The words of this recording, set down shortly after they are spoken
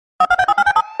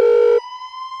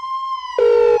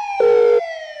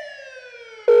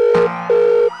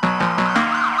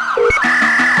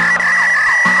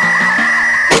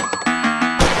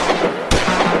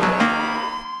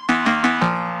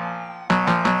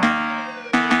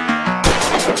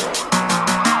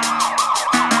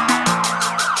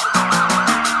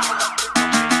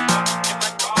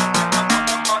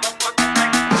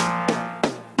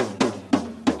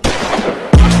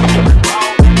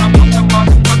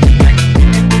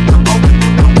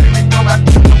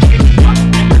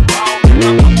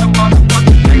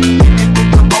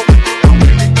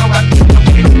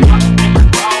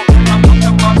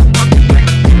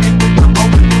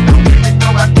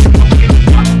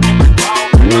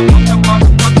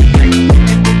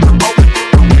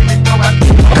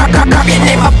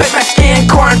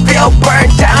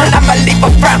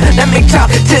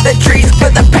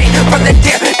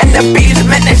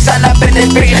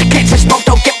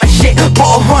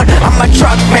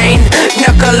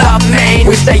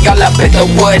the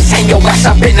woods, hang your ass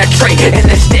up in a tree. In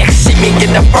the sticks, see me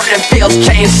in the burning fields,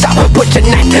 chainsaw, put your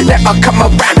knife, never come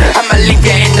around. I'ma leave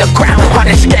you in the ground, on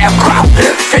a scarecrow,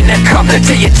 finna come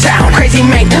to your town. Crazy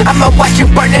mate, I'ma watch you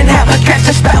burn in hell. Cast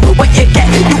a spell, what you get,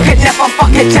 you can never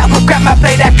fucking tell. Grab my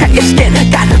blade, I cut your skin.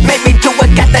 God made me do it,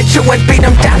 got that you and beat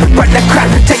him down. Burn the crowd,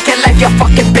 take your life, you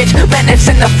fucking bitch. Man, it's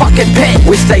in the fucking pit.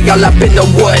 We stay all up in the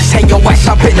woods, hang your ass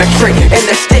up in a tree. In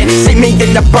the sticks, see me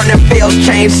in the burning fields,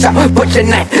 chainsaw, put your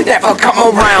knife, never come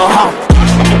around, huh?